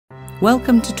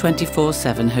Welcome to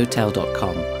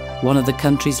 247hotel.com, one of the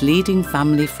country's leading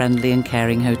family-friendly and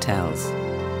caring hotels.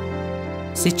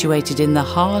 Situated in the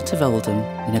heart of Oldham,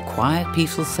 in a quiet,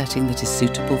 peaceful setting that is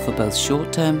suitable for both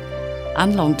short-term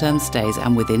and long-term stays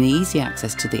and within easy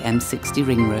access to the M60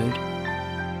 Ring Road,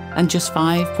 and just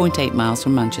 5.8 miles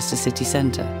from Manchester city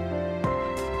centre.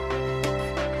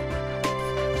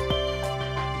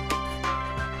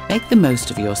 Make the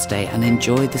most of your stay and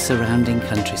enjoy the surrounding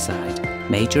countryside,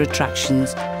 major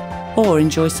attractions, or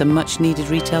enjoy some much needed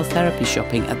retail therapy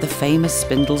shopping at the famous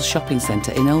Spindles shopping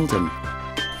centre in Oldham.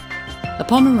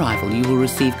 Upon arrival, you will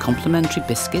receive complimentary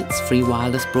biscuits, free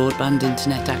wireless broadband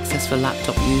internet access for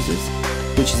laptop users,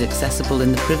 which is accessible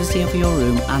in the privacy of your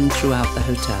room and throughout the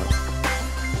hotel.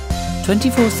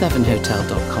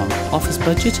 247hotel.com offers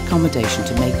budget accommodation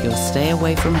to make your stay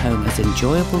away from home as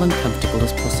enjoyable and comfortable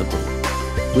as possible.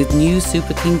 With new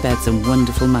Super King beds and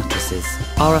wonderful mattresses.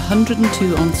 Our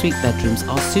 102 ensuite bedrooms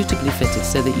are suitably fitted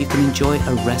so that you can enjoy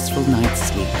a restful night's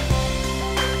sleep.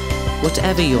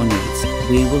 Whatever your needs,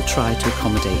 we will try to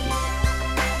accommodate you.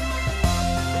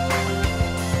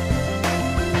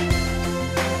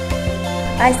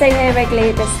 I stay here regularly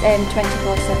at this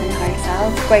 24/7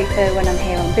 hotel. It's great for when I'm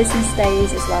here on business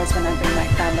days as well as when I bring my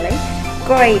family.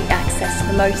 Great access to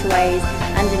the motorways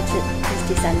and into the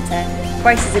city centre.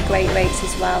 Prices are great rates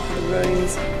as well for the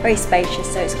rooms. Very spacious,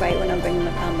 so it's great when I'm bringing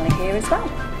my family here as well.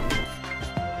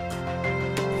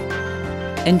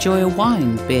 Enjoy a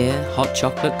wine, beer, hot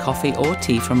chocolate, coffee or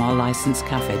tea from our licensed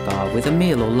cafe bar with a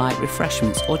meal or light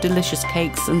refreshments or delicious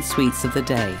cakes and sweets of the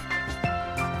day.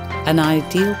 An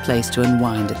ideal place to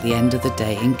unwind at the end of the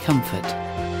day in comfort.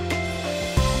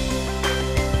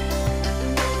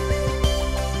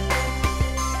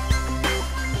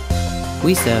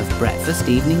 We serve breakfast,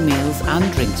 evening meals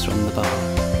and drinks from the bar,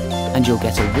 and you'll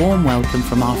get a warm welcome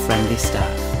from our friendly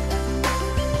staff.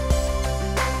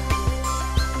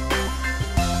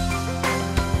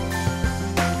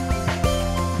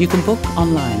 You can book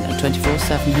online at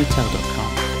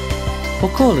 247hotel.com or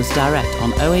call us direct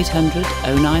on 0800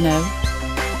 090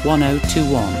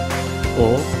 1021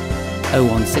 or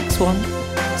 0161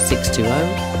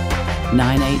 620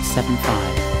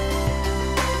 9875.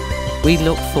 We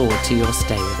look forward to your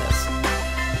stay with us.